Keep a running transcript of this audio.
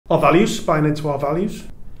Our values, buying into our values,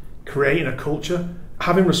 creating a culture,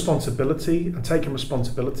 having responsibility and taking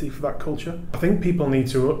responsibility for that culture. I think people need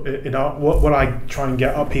to, what I try and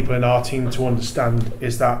get our people in our team to understand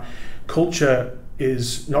is that culture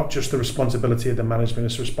is not just the responsibility of the management,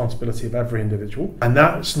 it's the responsibility of every individual. And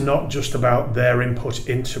that's not just about their input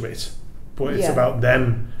into it, but it's about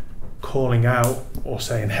them calling out or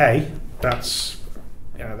saying, hey, that's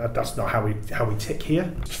not how we tick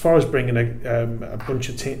here. As far as bringing a bunch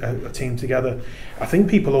of a team together, I think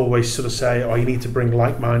people always sort of say, oh, you need to bring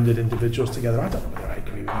like-minded individuals together. I don't know whether I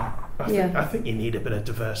agree with that. I think you need a bit of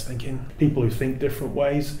diverse thinking, people who think different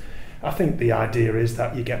ways. I think the idea is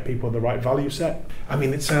that you get people with the right value set. I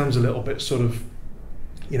mean, it sounds a little bit sort of,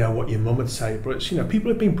 what your mum would say, but it's, people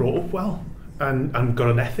have been brought up well and got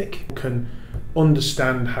an ethic, can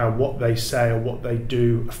understand how what they say or what they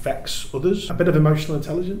do affects others. A bit of emotional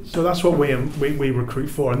intelligence. So that's what we recruit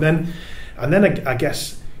for. And then I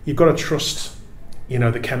guess you've got to trust,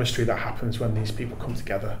 the chemistry that happens when these people come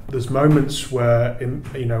together. There's moments where,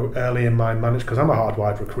 early in my management, because I'm a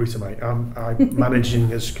hardwired recruiter, mate. Managing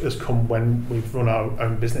has come when we've run our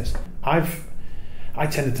own business. I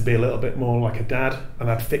tended to be a little bit more like a dad, and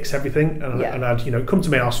I'd fix everything, and I'd come to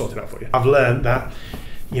me, I'll sort it out for you. I've learned that.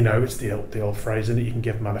 It's the old phrase, isn't it? You can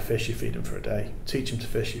give a man a fish, you feed him for a day. Teach him to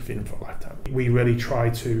fish, you feed him for a lifetime. We really try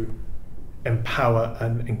to empower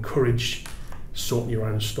and encourage sorting your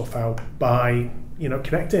own stuff out by,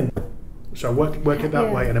 connecting. So work it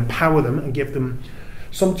that way and empower them and give them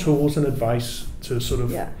some tools and advice to sort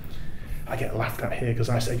of. I get laughed at here because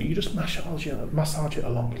I say you just massage it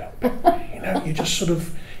along a little bit. You just sort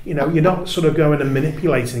of, you're not sort of going and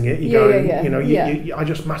manipulating it. I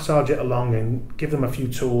just massage it along and give them a few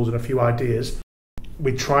tools and a few ideas.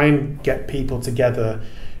 We try and get people together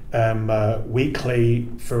weekly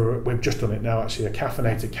we've just done it now actually, a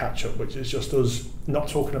caffeinated catch-up, which is just us not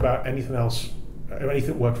talking about anything else,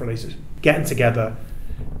 anything work related, getting together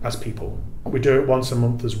as people. We do it once a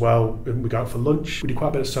month as well. We go out for lunch. We do quite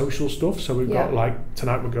a bit of social stuff. So we've got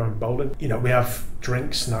tonight we're going bowling. We have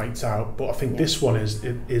drinks nights out. But I think this one is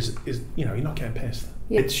you're not getting pissed.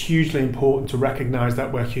 Yeah. It's hugely important to recognise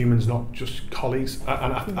that we're humans, not just colleagues.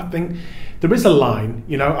 And I think there is a line.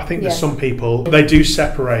 I think there's some people, they do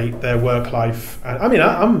separate their work life. And I mean,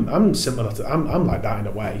 I'm similar to. I'm like that in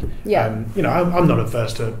a way. Yeah. I'm not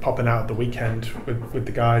averse to popping out at the weekend with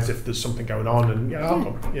the guys if there's something going on. And I'll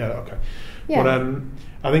come. Okay. Yeah.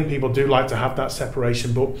 But I think people do like to have that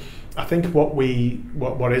separation. But I think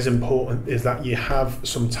what is important is that you have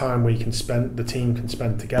some time where the team can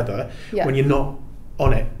spend together when you're not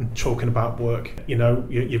on it and talking about work.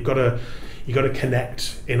 You've got to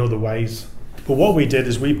connect in other ways. But what we did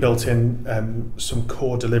is we built in some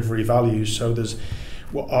core delivery values. So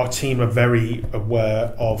our team are very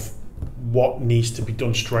aware of what needs to be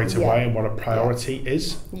done straight away and what a priority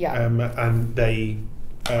is. Yeah. And they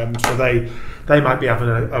might be having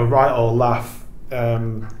a right or laugh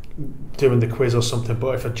doing the quiz or something,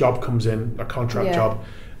 but if a job comes in, a contract job,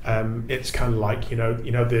 it's kind of like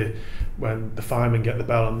when the firemen get the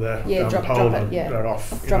bell and they're down the pole and they're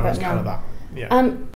off. It's kind of that. Yeah.